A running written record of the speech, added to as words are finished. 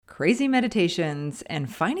crazy meditations,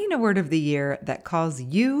 and finding a word of the year that calls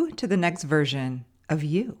you to the next version of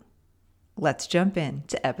you. Let's jump in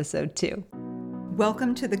to episode 2.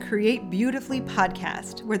 Welcome to the Create Beautifully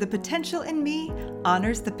podcast, where the potential in me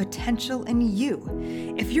honors the potential in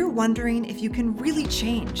you. If you're wondering if you can really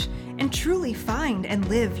change and truly find and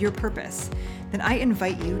live your purpose, then I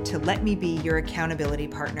invite you to let me be your accountability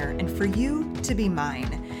partner and for you to be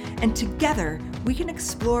mine. And together, we can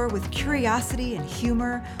explore with curiosity and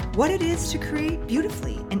humor what it is to create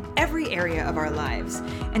beautifully in every area of our lives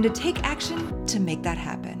and to take action to make that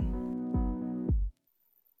happen.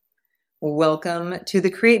 Welcome to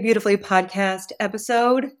the Create Beautifully podcast,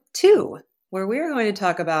 episode 2, where we're going to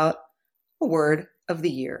talk about a word of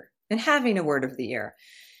the year and having a word of the year.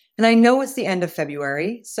 And I know it's the end of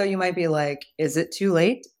February, so you might be like, is it too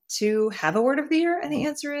late to have a word of the year? And the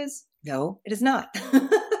answer is no, it is not.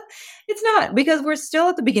 It's not, because we're still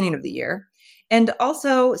at the beginning of the year. And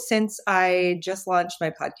also, since I just launched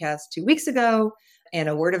my podcast 2 weeks ago, and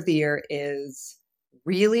a word of the year is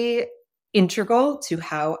really integral to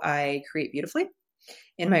how I create beautifully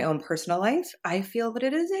in my own personal life, I feel that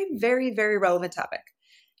it is a very, very relevant topic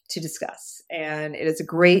to discuss. And it is a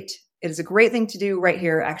great thing to do right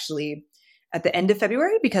here, actually, at the end of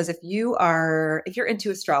February, because if you're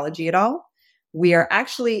into astrology at all, we are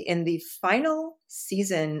actually in the final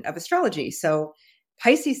season of astrology. So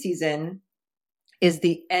Pisces season is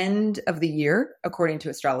the end of the year, according to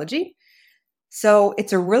astrology. So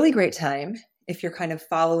it's a really great time if you're kind of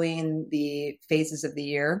following the phases of the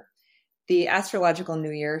year. The astrological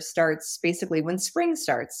new year starts basically when spring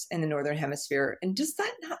starts in the Northern Hemisphere. And does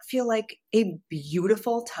that not feel like a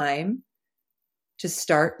beautiful time to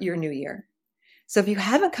start your new year? So if you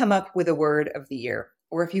haven't come up with a word of the year,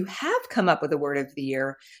 or if you have come up with a word of the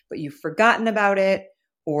year, but you've forgotten about it,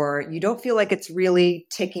 or you don't feel like it's really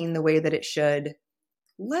ticking the way that it should,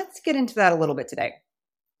 let's get into that a little bit today.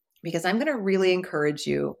 Because I'm going to really encourage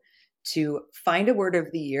you to find a word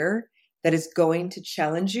of the year that is going to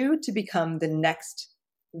challenge you to become the next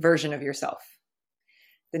version of yourself,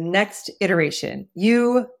 the next iteration,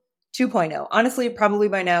 you 2.0. Honestly, probably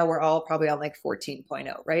by now, we're all probably on like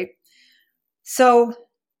 14.0, right? So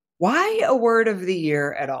why a word of the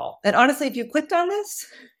year at all? And honestly, if you've clicked on this,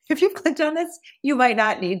 you might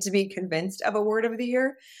not need to be convinced of a word of the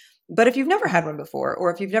year. But if you've never had one before,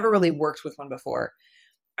 or if you've never really worked with one before,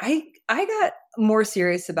 I got more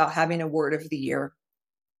serious about having a word of the year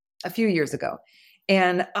a few years ago.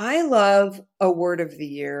 And I love a word of the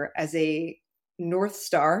year as a North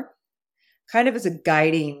Star, kind of as a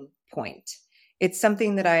guiding point. It's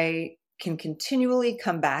something that I can continually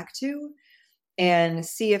come back to and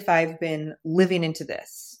see if I've been living into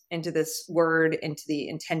this word, into the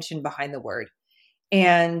intention behind the word.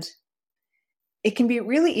 And it can be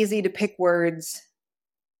really easy to pick words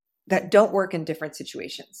that don't work in different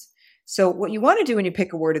situations. So what you want to do when you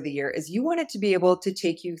pick a word of the year is you want it to be able to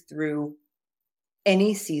take you through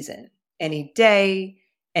any season, any day,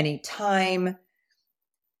 any time,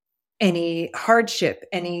 any hardship,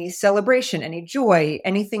 any celebration, any joy,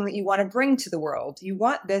 anything that you want to bring to the world. You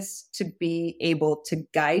want this to be able to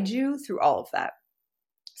guide you through all of that.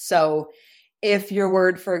 So if your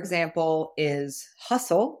word, for example, is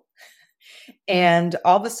hustle, and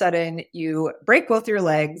all of a sudden you break both your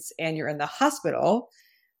legs and you're in the hospital,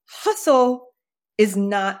 hustle is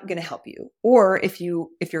not going to help you. Or if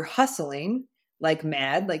you're hustling like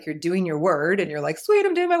mad, like you're doing your word and you're like, sweet,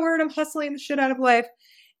 I'm doing my word, I'm hustling the shit out of life,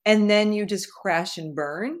 and then you just crash and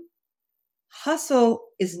burn, hustle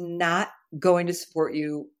is not going to support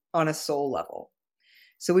you on a soul level.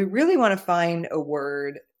 So we really want to find a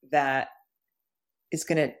word that is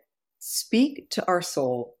going to speak to our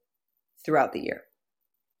soul throughout the year.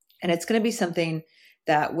 And it's going to be something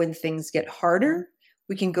that when things get harder,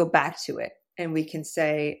 we can go back to it and we can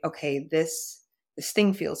say, okay, this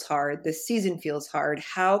thing feels hard. This season feels hard.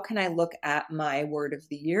 How can I look at my word of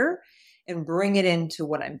the year and bring it into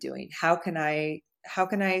what I'm doing? How can I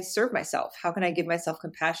serve myself? How can I give myself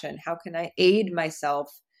compassion? How can I aid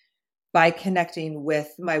myself by connecting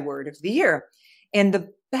with my word of the year? And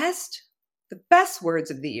the best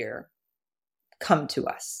words of the year come to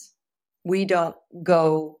us. We don't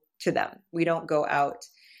go to them. We don't go out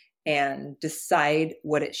and decide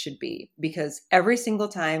what it should be, because every single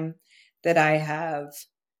time that I have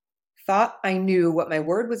thought I knew what my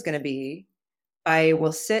word was going to be, I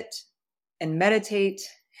will sit and meditate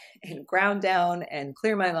and ground down and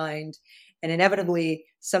clear my mind. And inevitably,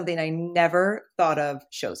 something I never thought of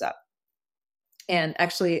shows up. And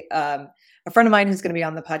actually, a friend of mine who's going to be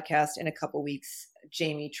on the podcast in a couple weeks,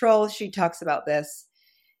 Jamie Troll, she talks about this.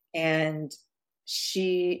 And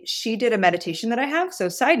she did a meditation that I have. So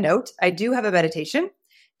side note, I do have a meditation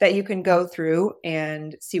that you can go through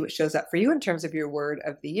and see what shows up for you in terms of your word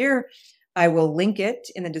of the year. I will link it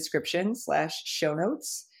in the description / show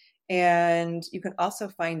notes. And you can also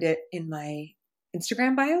find it in my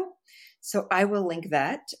Instagram bio. So I will link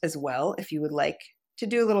that as well if you would like to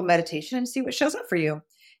do a little meditation and see what shows up for you.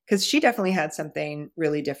 Because she definitely had something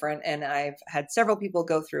really different. And I've had several people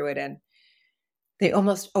go through it, and they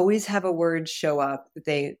almost always have a word show up that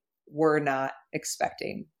they were not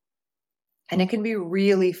expecting. And it can be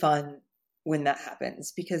really fun when that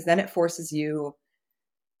happens, because then it forces you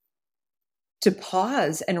to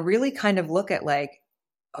pause and really kind of look at like,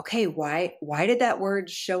 okay, why did that word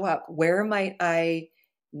show up? Where might I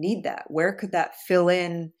need that? Where could that fill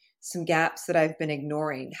in some gaps that I've been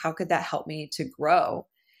ignoring? How could that help me to grow?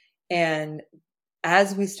 And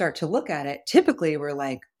as we start to look at it, typically we're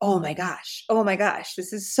like, oh my gosh,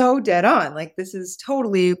 this is so dead on. Like, this is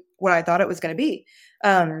totally what I thought it was going to be.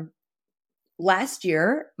 Last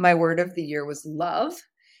year, my word of the year was love.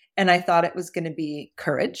 And I thought it was going to be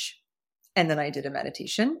courage. And then I did a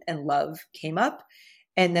meditation and love came up.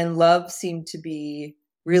 And then love seemed to be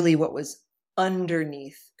really what was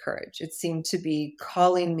underneath courage. It seemed to be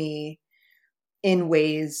calling me in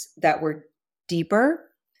ways that were deeper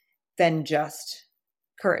than just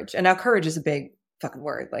courage. And now courage is a big fucking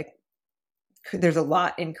word. Like, there's a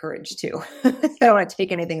lot in courage too. I don't want to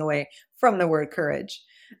take anything away from the word courage.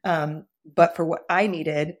 But for what I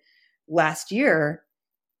needed last year,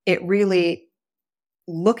 it really,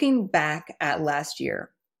 looking back at last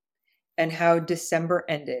year and how December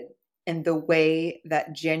ended and the way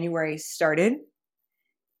that January started,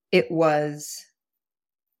 it was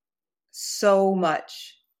so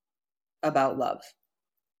much about love.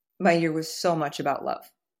 My year was so much about love.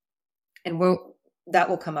 And that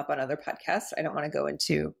will come up on other podcasts. I don't want to go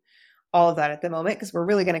into all of that at the moment, because we're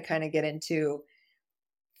really going to kind of get into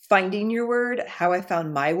finding your word, how I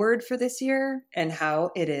found my word for this year, and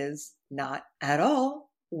how it is not at all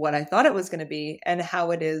what I thought it was going to be, and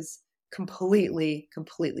how it is completely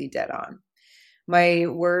dead on. My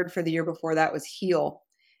word for the year before that was heal.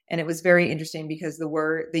 And it was very interesting because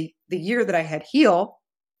the year that I had heal,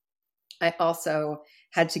 I also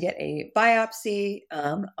had to get a biopsy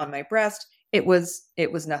on my breast. It was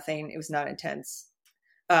nothing. It was not intense.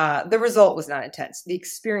 The result was not intense. The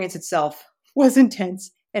experience itself was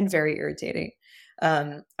intense and very irritating.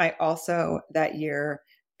 I also that year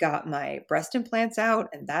got my breast implants out,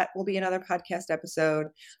 and that will be another podcast episode.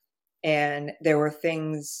 And there were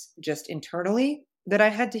things just internally that I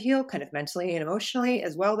had to heal, kind of mentally and emotionally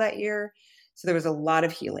as well that year. So there was a lot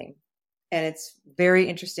of healing. And it's very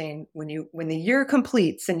interesting when the year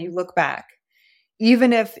completes and you look back,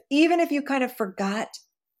 even if you kind of forgot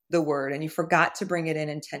the word and you forgot to bring it in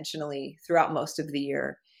intentionally throughout most of the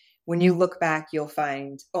year, when you look back, you'll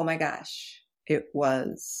find, oh my gosh, it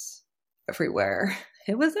was everywhere.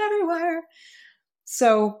 It was everywhere.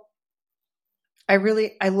 So I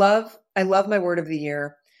love my word of the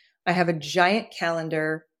year. I have a giant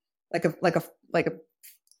calendar, like a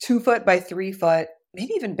 2 foot by 3 foot,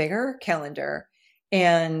 maybe even bigger calendar.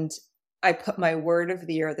 And I put my word of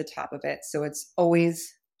the year at the top of it. So it's always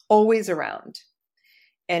around.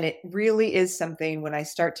 And it really is something, when I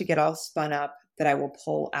start to get all spun up, that I will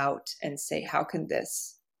pull out and say, how can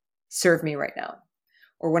this serve me right now?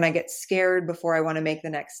 Or when I get scared before I want to make the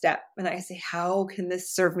next step, and I say, how can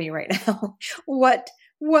this serve me right now?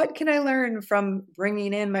 What can I learn from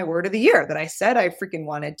bringing in my word of the year that I said I freaking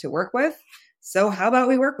wanted to work with? So how about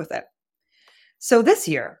we work with it? So this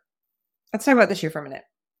year, let's talk about this year for a minute.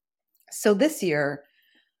 So this year,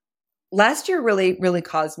 last year really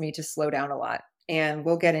caused me to slow down a lot. And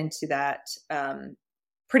we'll get into that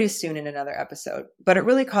pretty soon in another episode. But it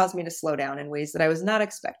really caused me to slow down in ways that I was not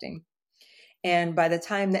expecting. And by the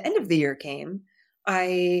time the end of the year came,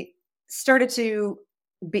 I started to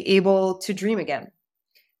be able to dream again,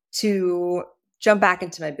 to jump back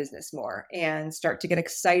into my business more and start to get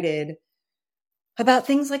excited about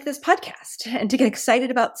things like this podcast and to get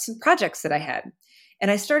excited about some projects that I had.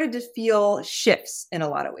 And I started to feel shifts in a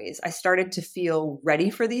lot of ways. I started to feel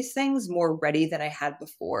ready for these things, more ready than I had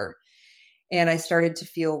before. And I started to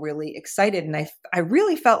feel really excited. And I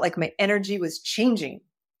really felt like my energy was changing,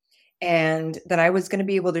 and that I was going to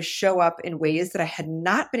be able to show up in ways that I had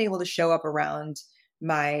not been able to show up around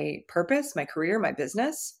my purpose, my career, my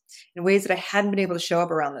business, in ways that I hadn't been able to show up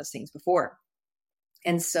around those things before.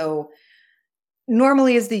 And so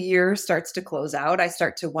normally as the year starts to close out, I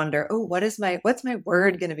start to wonder, oh, what's my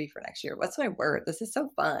word going to be for next year? What's my word? This is so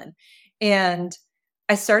fun. And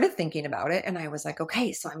I started thinking about it, and I was like,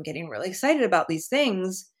 okay, so I'm getting really excited about these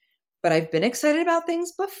things. but I've been excited about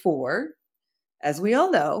things before, as we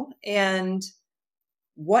all know. And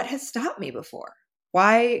what has stopped me before?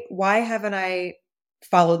 Why haven't I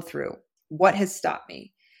followed through? What has stopped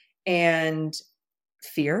me? And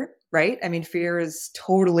fear, right? I mean, fear is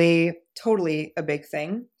totally a big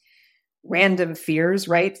thing. Random fears,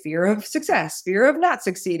 right? Fear of success, fear of not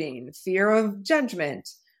succeeding, fear of judgment,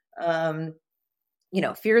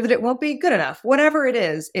 fear that it won't be good enough. Whatever it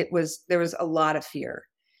is, there was a lot of fear.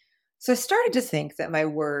 So I started to think that my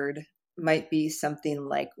word might be something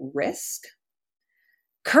like risk.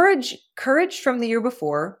 Courage from the year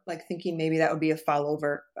before, like thinking maybe that would be a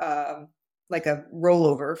fallover, like a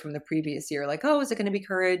rollover from the previous year. Like, oh, is it going to be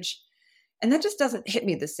courage? And that just doesn't hit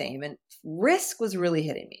me the same. And risk was really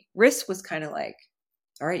hitting me. Risk was kind of like,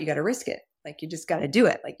 all right, you got to risk it. Like, you just got to do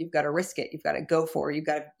it. Like, you've got to risk it. You've got to go for it.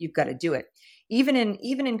 You've got to do it. Even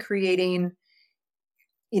in creating,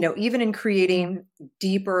 even in creating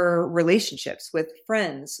deeper relationships with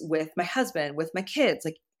friends, with my husband, with my kids,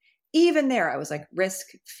 like even there, I was like, risk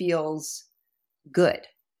feels good.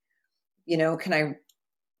 Can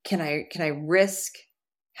I risk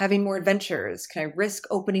having more adventures? Can I risk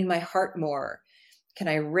opening my heart more? Can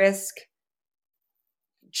I risk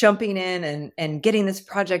jumping in and getting this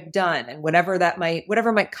project done, and whatever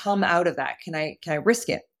might come out of that? Can I risk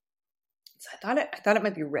it? So I thought it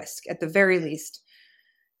might be risk, at the very least,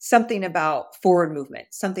 something about forward movement,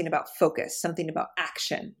 something about focus, something about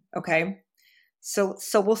action. Okay. So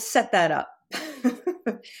we'll set that up.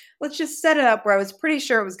 Let's just set it up where I was pretty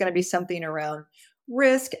sure it was going to be something around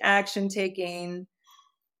risk, action taking,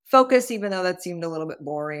 focus, even though that seemed a little bit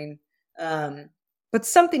boring. But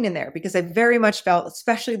something in there, because I very much felt,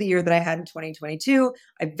 especially the year that I had in 2022,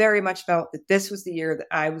 I very much felt that this was the year that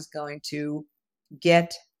I was going to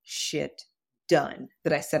get shit done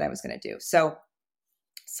that I said I was going to do. So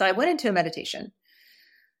I went into a meditation,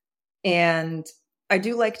 and I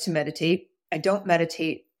do like to meditate. I don't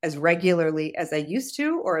meditate as regularly as I used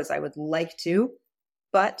to, or as I would like to,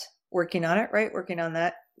 but working on it, right? Working on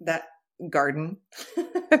that garden,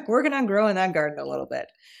 working on growing that garden a little bit.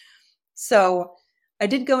 So I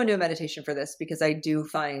did go into a meditation for this, because I do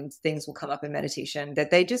find things will come up in meditation that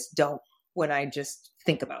they just don't when I just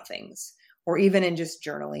think about things, or even in just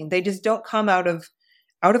journaling. They just don't come out of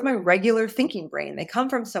my regular thinking brain. They come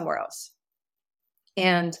from somewhere else.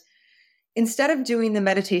 And instead of doing the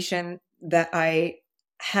meditation that I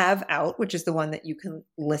have out, which is the one that you can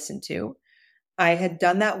listen to, I had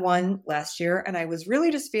done that one last year, and I was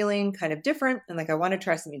really just feeling kind of different, and like I want to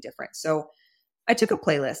try something different. So I took a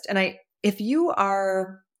playlist, and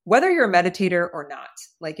whether you're a meditator or not,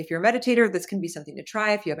 like if you're a meditator, this can be something to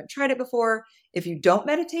try if you haven't tried it before. If you don't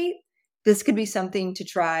meditate, this could be something to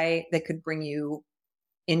try that could bring you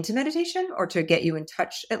into meditation, or to get you in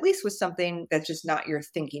touch at least with something that's just not your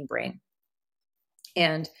thinking brain.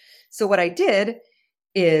 And so what I did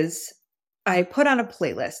is I put on a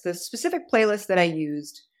playlist. The specific playlist that I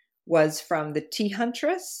used was from the Tea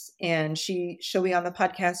Huntress, and she'll be on the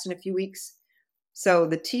podcast in a few weeks. So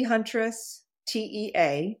the Tea Huntress,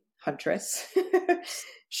 TEA Huntress,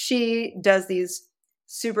 she does these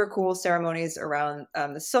super cool ceremonies around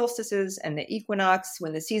the solstices and the equinox,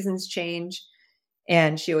 when the seasons change.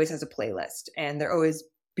 And she always has a playlist, and they're always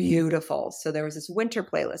beautiful. So there was this winter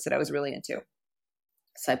playlist that I was really into.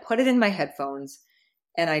 So I put it in my headphones,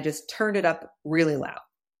 and I just turned it up really loud.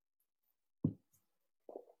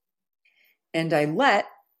 And I let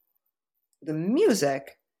the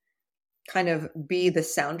music kind of be the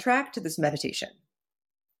soundtrack to this meditation.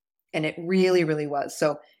 And it really, really was.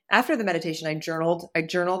 So after the meditation, I journaled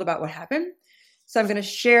about what happened. So I'm going to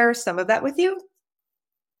share some of that with you.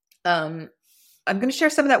 I'm going to share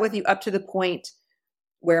some of that with you up to the point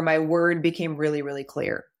where my word became really, really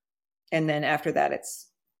clear. And then after that, it's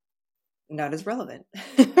not as relevant.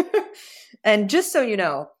 And just so you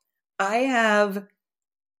know, I have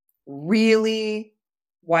really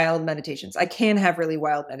wild meditations. I can have really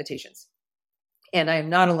wild meditations. And I am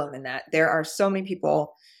not alone in that. There are so many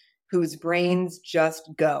people whose brains just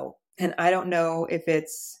go. And I don't know if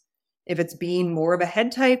it's being more of a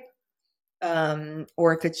head type,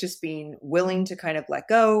 or if it's just being willing to kind of let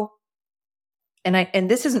go. And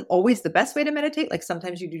this isn't always the best way to meditate. Like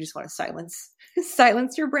sometimes you do just want to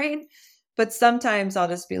silence your brain. But sometimes I'll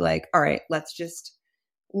just be like, all right, let's just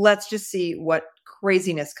see what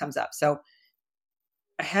craziness comes up. So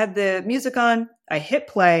I had the music on, I hit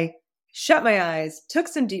play, shut my eyes, took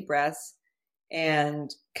some deep breaths, and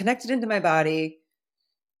connected into my body,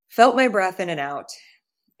 felt my breath in and out.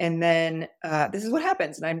 And then this is what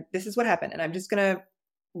happens. This is what happened. And I'm just going to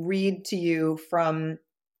read to you from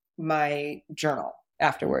my journal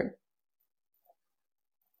afterward.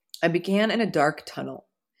 I began in a dark tunnel.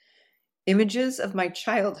 Images of my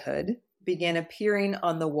childhood began appearing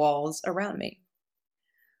on the walls around me.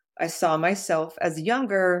 I saw myself as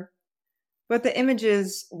younger, but the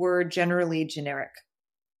images were generally generic.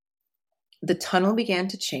 The tunnel began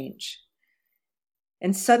to change,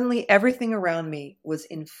 and suddenly everything around me was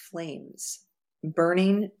in flames,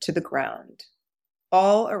 burning to the ground,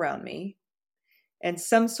 all around me, and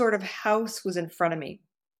some sort of house was in front of me.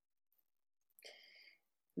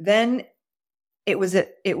 Then it was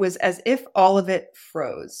as if all of it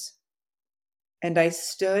froze, and I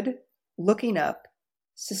stood looking up,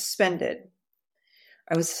 suspended.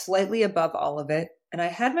 I was slightly above all of it, and I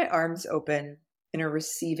had my arms open in a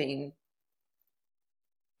receiving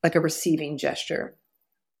gesture.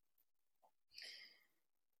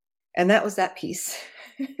 And that was that piece.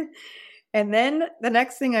 And then the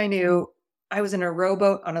next thing I knew, I was in a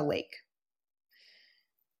rowboat on a lake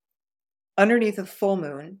underneath a full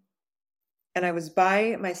moon, and I was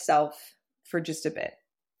by myself for just a bit,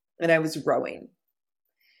 and I was rowing.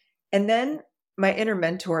 And then my inner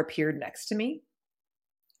mentor appeared next to me.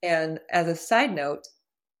 And as a side note,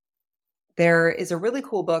 there is a really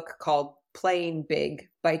cool book called Playing Big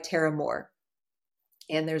by Tara Moore.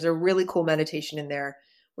 And there's a really cool meditation in there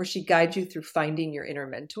where she guides you through finding your inner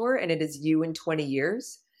mentor, and it is you in 20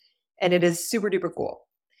 years. And it is super duper cool.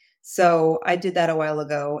 So I did that a while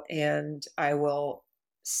ago, and I will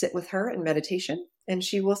sit with her in meditation, and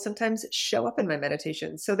she will sometimes show up in my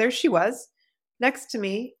meditation. So there she was next to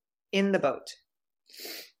me in the boat.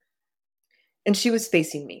 And she was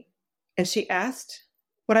facing me, and she asked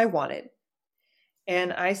what I wanted.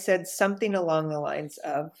 And I said something along the lines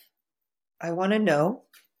of, I want to know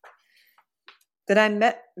that I'm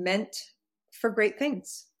meant for great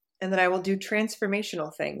things, and that I will do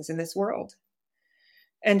transformational things in this world.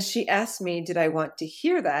 And she asked me, did I want to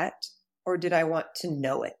hear that, or did I want to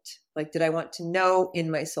know it? Like, did I want to know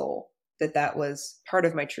in my soul that that was part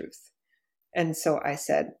of my truth? And so I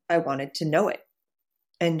said, I wanted to know it.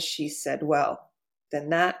 And she said, well, then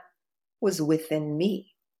that was within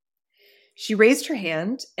me. She raised her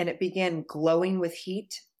hand, and it began glowing with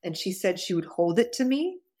heat. And she said she would hold it to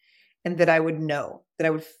me, and that I would know, that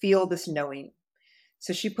I would feel this knowing.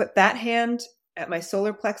 So she put that hand at my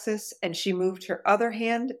solar plexus, and she moved her other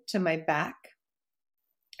hand to my back.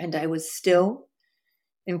 And I was still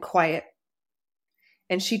and quiet.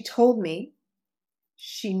 And she told me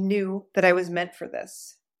she knew that I was meant for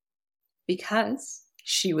this because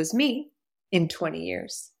she was me in 20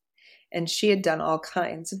 years. And she had done all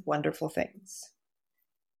kinds of wonderful things.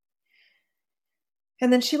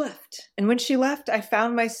 And then she left. And when she left, I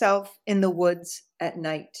found myself in the woods at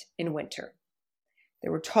night in winter.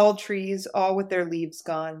 There were tall trees, all with their leaves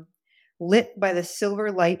gone, lit by the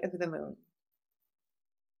silver light of the moon.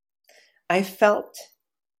 I felt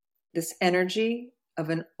this energy of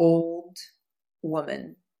an old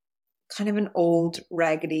woman, kind of an old,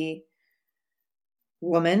 raggedy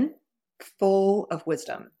woman, full of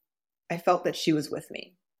wisdom. I felt that she was with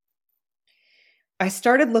me. I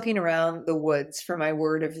started looking around the woods for my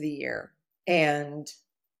word of the year, and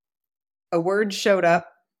a word showed up,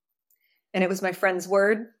 and it was my friend's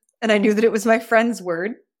word, and I knew that it was my friend's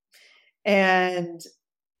word, and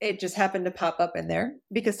it just happened to pop up in there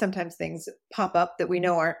because sometimes things pop up that we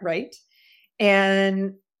know aren't right,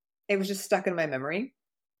 and it was just stuck in my memory.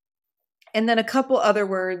 And then a couple other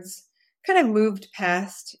words kind of moved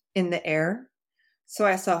past in the air. So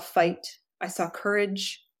I saw fight, I saw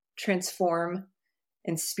courage, transform,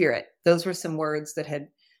 and spirit. Those were some words that had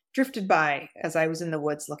drifted by as I was in the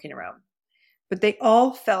woods looking around. But they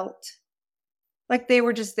all felt like they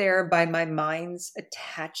were just there by my mind's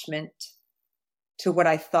attachment to what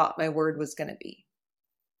I thought my word was going to be.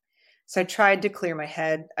 So I tried to clear my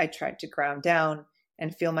head. I tried to ground down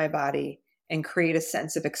and feel my body and create a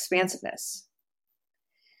sense of expansiveness.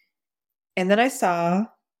 And then I saw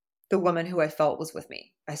the woman who I felt was with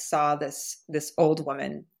me. I saw this old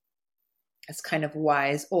woman, this kind of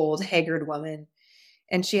wise, old, haggard woman.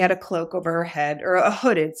 And she had a cloak over her head, or a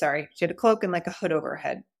hooded, sorry. She had a cloak and like a hood over her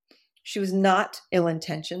head. She was not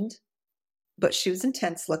ill-intentioned, but she was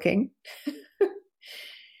intense looking.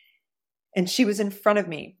 And she was in front of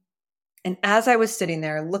me. And as I was sitting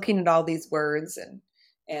there looking at all these words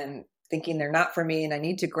and thinking they're not for me and I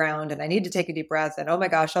need to ground and I need to take a deep breath and oh my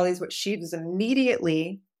gosh, all these words, she was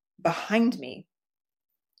immediately behind me.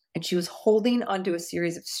 And she was holding onto a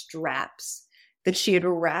series of straps that she had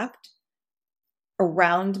wrapped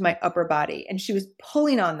around my upper body. And she was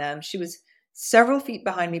pulling on them. She was several feet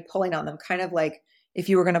behind me, pulling on them, kind of like if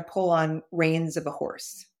you were going to pull on reins of a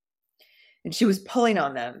horse. And she was pulling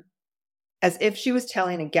on them as if she was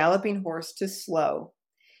telling a galloping horse to slow.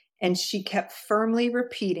 And she kept firmly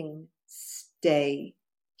repeating, stay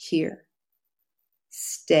here,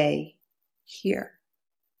 stay here,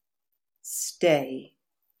 stay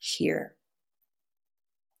here.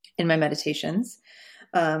 In my meditations,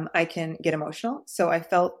 I can get emotional. So I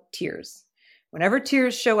felt tears. Whenever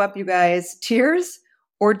tears show up, you guys, tears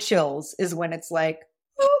or chills is when it's like,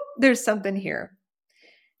 oh, there's something here.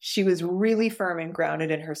 She was really firm and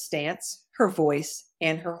grounded in her stance, her voice,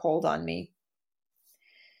 and her hold on me.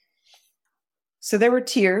 So there were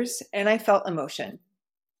tears and I felt emotion.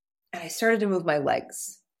 And I started to move my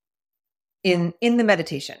legs in the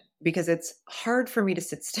meditation because it's hard for me to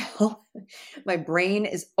sit still. My brain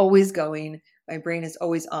is always going. My brain is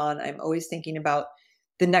always on. I'm always thinking about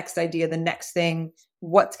the next idea, the next thing,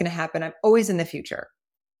 what's going to happen. I'm always in the future.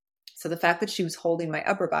 So the fact that she was holding my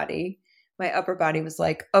upper body was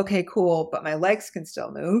like, okay, cool, but my legs can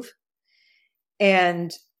still move.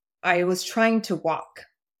 And I was trying to walk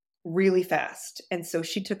really fast. And so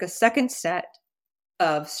she took a second set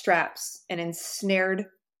of straps and ensnared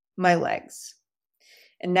my legs.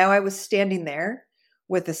 And now I was standing there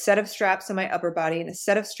with a set of straps on my upper body and a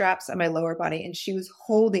set of straps on my lower body. And she was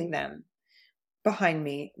holding them behind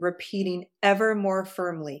me, repeating ever more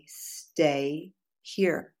firmly, stay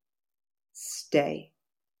here, stay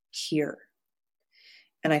here.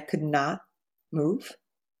 And I could not move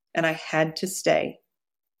and I had to stay.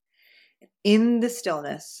 In the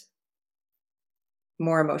stillness,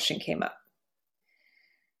 more emotion came up.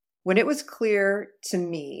 When it was clear to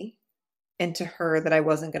me and to her that I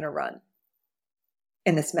wasn't going to run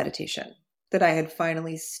in this meditation, that I had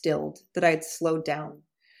finally stilled, that I had slowed down,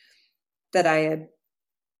 that I had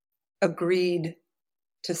agreed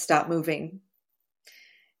to stop moving,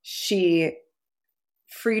 she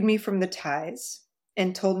freed me from the ties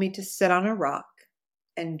and told me to sit on a rock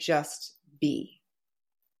and just be.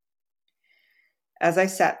 As I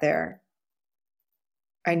sat there,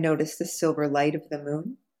 I noticed the silver light of the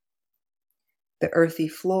moon, the earthy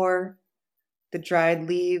floor, the dried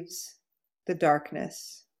leaves, the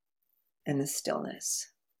darkness, and the stillness.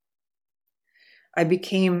 I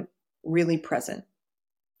became really present.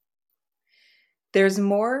 There's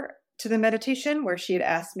more to the meditation where she had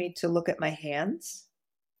asked me to look at my hands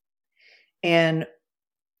and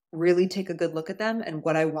really take a good look at them and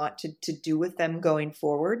what I wanted to do with them going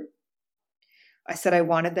forward. I said I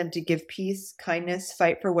wanted them to give peace, kindness,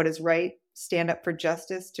 fight for what is right, stand up for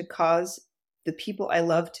justice, to cause the people I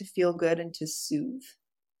love to feel good and to soothe.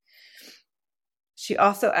 She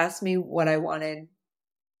also asked me what I wanted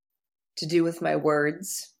to do with my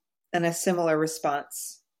words, and a similar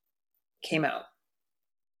response came out.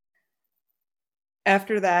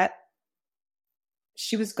 After that,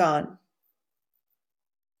 she was gone.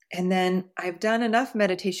 And then I've done enough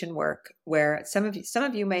meditation work where some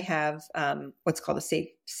of you may have what's called a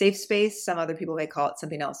safe space. Some other people may call it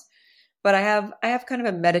something else. But I have kind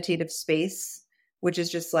of a meditative space, which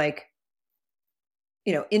is just like,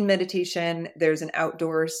 in meditation, there's an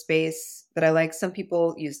outdoor space that I like. Some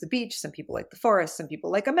people use the beach, some people like the forest, some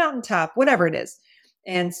people like a mountaintop, whatever it is.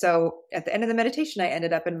 And so at the end of the meditation, I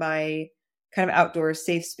ended up in my kind of outdoor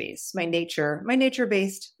safe space, my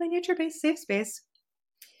nature-based safe space.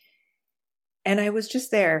 And I was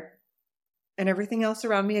just there, and everything else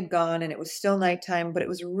around me had gone, and it was still nighttime, but it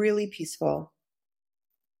was really peaceful.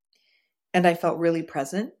 And I felt really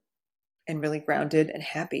present and really grounded and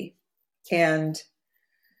happy. And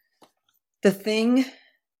so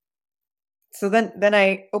then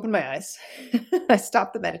I opened my eyes, I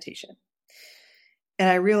stopped the meditation, and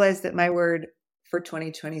I realized that my word for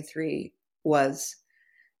 2023 was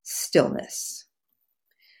stillness.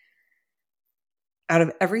 Out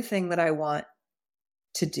of everything that I want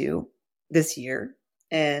to do this year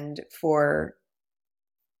and for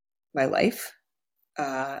my life,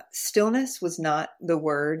 stillness was not the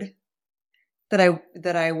word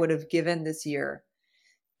that I would have given this year.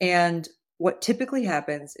 And what typically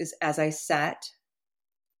happens is as I sat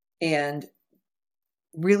and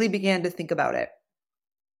really began to think about it,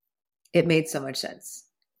 it made so much sense,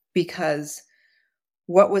 because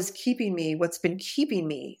what's been keeping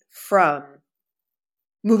me from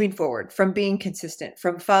moving forward, from being consistent,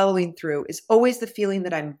 from following through, is always the feeling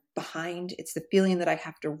that I'm behind. It's the feeling that I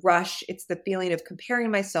have to rush. It's the feeling of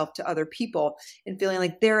comparing myself to other people and feeling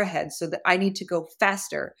like they're ahead so that I need to go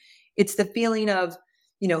faster. It's the feeling of,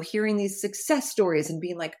 hearing these success stories and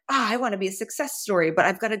being like, I want to be a success story, but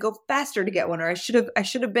I've got to go faster to get one. Or I should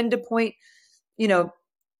have been to point,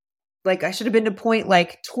 I should have been to point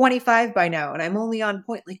like 25 by now, and I'm only on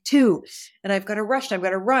point like 2, and I've got to rush and I've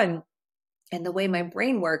got to run. And the way my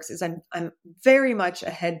brain works is I'm very much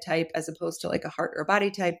a head type as opposed to like a heart or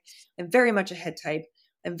body type. I'm very much a head type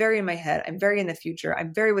I'm very in my head. I'm very in the future.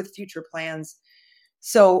 I'm very with future plans.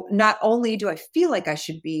 So not only do I feel like I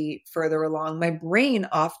should be further along, my brain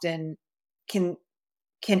often can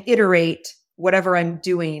iterate whatever I'm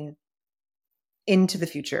doing into the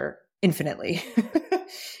future infinitely.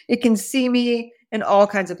 It can see me in all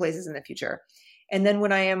kinds of places in the future. And then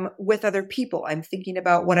when I am with other people, I'm thinking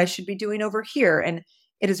about what I should be doing over here. And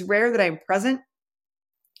it is rare that I'm present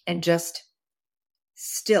and just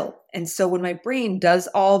still. And so when my brain does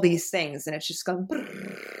all these things and it's just going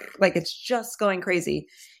like it's just going crazy,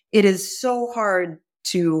 it is so hard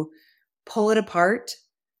to pull it apart,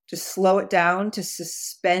 to slow it down, to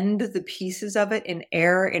suspend the pieces of it in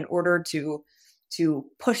air in order to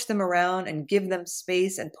push them around and give them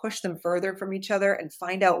space and push them further from each other and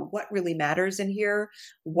find out what really matters in here,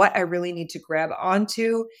 what I really need to grab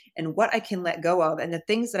onto and what I can let go of. And the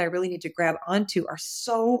things that I really need to grab onto are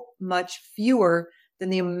so much fewer than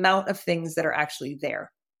the amount of things that are actually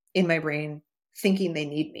there in my brain thinking they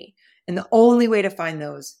need me. And the only way to find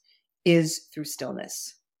those is through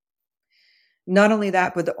stillness. Not only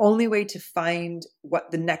that, but the only way to find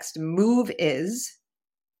what the next move is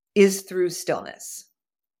through stillness.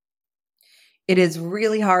 It is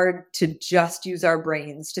really hard to just use our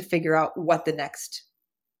brains to figure out what the next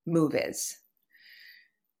move is.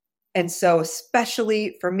 And so,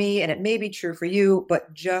 especially for me, and it may be true for you,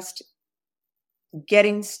 but just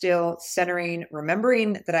getting still, centering,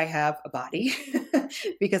 remembering that I have a body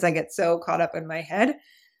because I get so caught up in my head,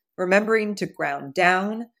 remembering to ground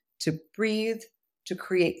down, to breathe, to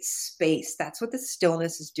create space. That's what the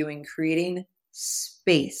stillness is doing, creating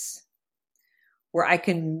space where I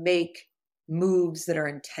can make moves that are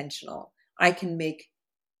intentional. I can make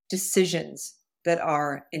decisions that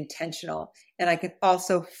are intentional. And I can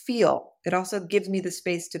also feel, it also gives me the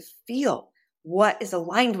space to feel what is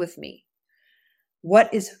aligned with me,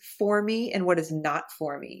 what is for me and what is not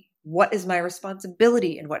for me, what is my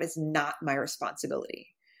responsibility and what is not my responsibility.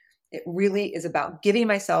 It really is about giving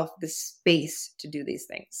myself the space to do these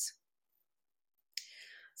things.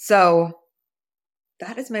 So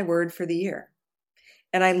that is my word for the year.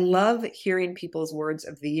 And I love hearing people's words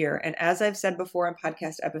of the year. And as I've said before on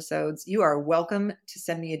podcast episodes, you are welcome to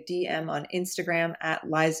send me a DM on Instagram at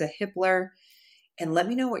Liza Hippler and let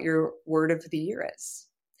me know what your word of the year is.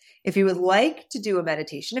 If you would like to do a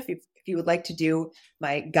meditation, if you would like to do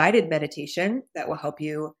my guided meditation that will help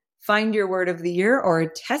you find your word of the year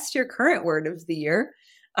or test your current word of the year,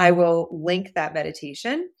 I will link that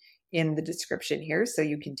meditation in the description here so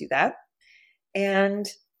you can do that. And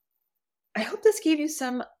I hope this gave you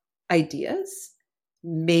some ideas.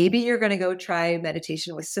 Maybe you're going to go try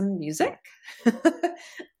meditation with some music.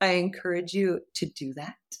 I encourage you to do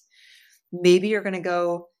that. Maybe you're going to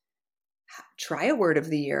go try a word of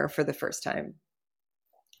the year for the first time.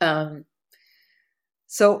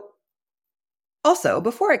 So also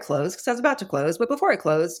before I close, because I was about to close, but before I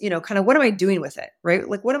close, kind of what am I doing with it, right?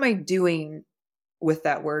 Like, what am I doing with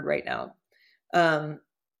that word right now?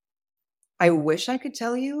 I wish I could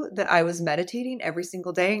tell you that I was meditating every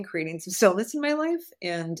single day and creating some stillness in my life.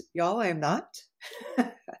 And y'all, I am not.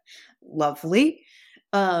 Lovely.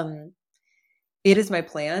 It is my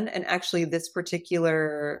plan. And actually this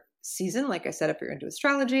particular season, like I said, if you're into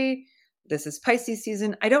astrology, this is Pisces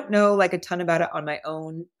season. I don't know like a ton about it on my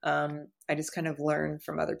own. I just kind of learn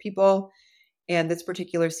from other people. And this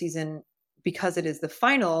particular season, because it is the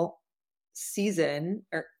final season,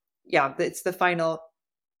 it's the final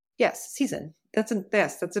season. That's an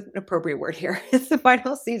appropriate word here. It's the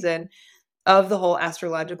final season of the whole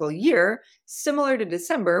astrological year, similar to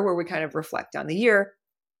December, where we kind of reflect on the year.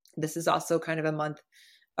 This is also kind of a month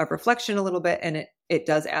of reflection a little bit, and it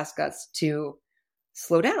does ask us to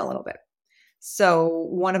slow down a little bit. So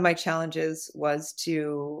one of my challenges was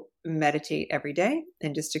to meditate every day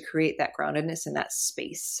and just to create that groundedness and that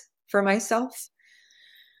space for myself.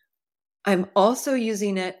 I'm also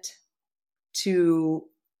using it to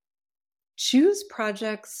choose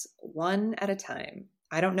projects one at a time.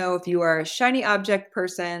 I don't know if you are a shiny object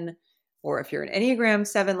person or if you're an Enneagram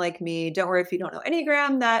 7 like me. Don't worry if you don't know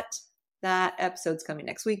Enneagram, that episode's coming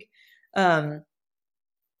next week.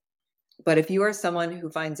 But if you are someone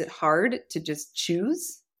who finds it hard to just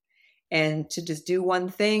choose and to just do one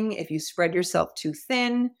thing, if you spread yourself too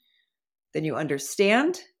thin, then you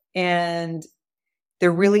understand. And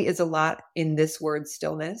there really is a lot in this word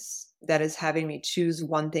stillness that is having me choose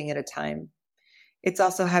one thing at a time. It's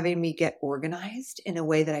also having me get organized in a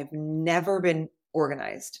way that I've never been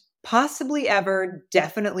organized, possibly ever,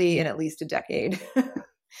 definitely in at least a decade.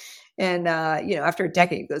 And, after a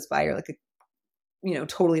decade goes by, you're like a,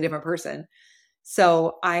 totally different person.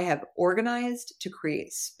 So I have organized to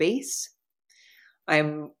create space.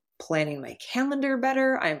 I'm planning my calendar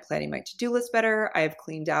better. I'm planning my to-do list better. I've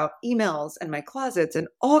cleaned out emails and my closets and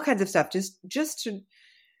all kinds of stuff just to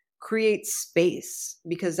create space,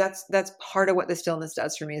 because that's part of what the stillness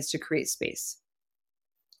does for me, is to create space.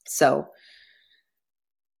 So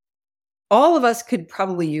all of us could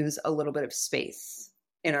probably use a little bit of space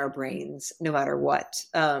in our brains, no matter what.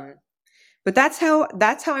 But that's how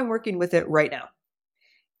I'm working with it right now.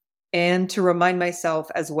 And to remind myself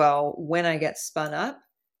as well, when I get spun up,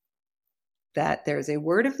 that there's a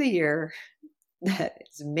word of the year that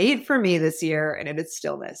is made for me this year, and it is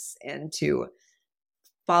stillness, and to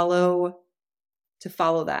follow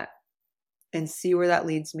that and see where that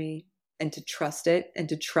leads me, and to trust it, and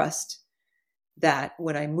to trust that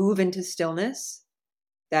when I move into stillness,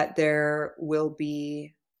 that there will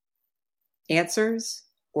be answers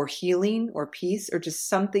or healing or peace or just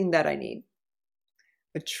something that I need.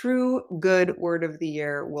 A true good word of the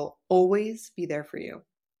year will always be there for you,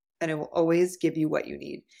 and it will always give you what you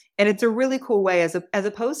need. And it's a really cool way, as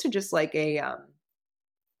opposed to just like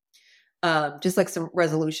just like some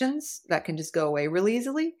resolutions that can just go away really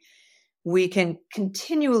easily. We can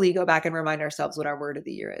continually go back and remind ourselves what our word of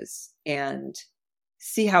the year is, and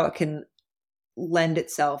see how it can lend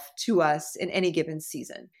itself to us in any given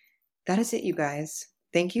season. That is it, you guys.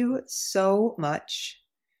 Thank you so much.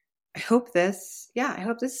 I hope this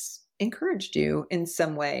encouraged you in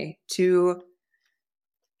some way to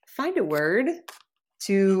find a word,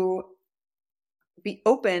 to be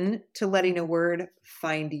open to letting a word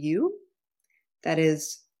find you that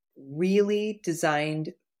is really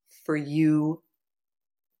designed for you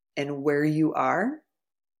and where you are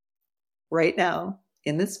right now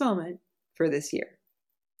in this moment for this year.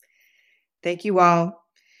 Thank you all.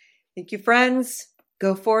 Thank you, friends.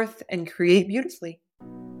 Go forth and create beautifully.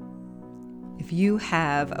 If you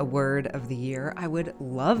have a word of the year, I would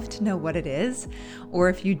love to know what it is. Or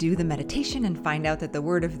if you do the meditation and find out that the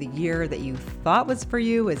word of the year that you thought was for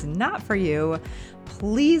you is not for you,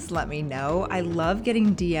 please let me know. I love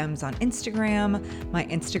getting DMs on Instagram. My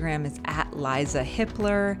Instagram is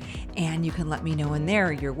 @LizaHippler, and you can let me know in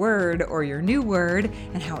there your word or your new word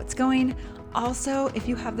and how it's going. Also, if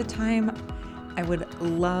you have the time, I would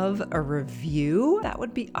love a review. That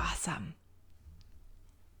would be awesome.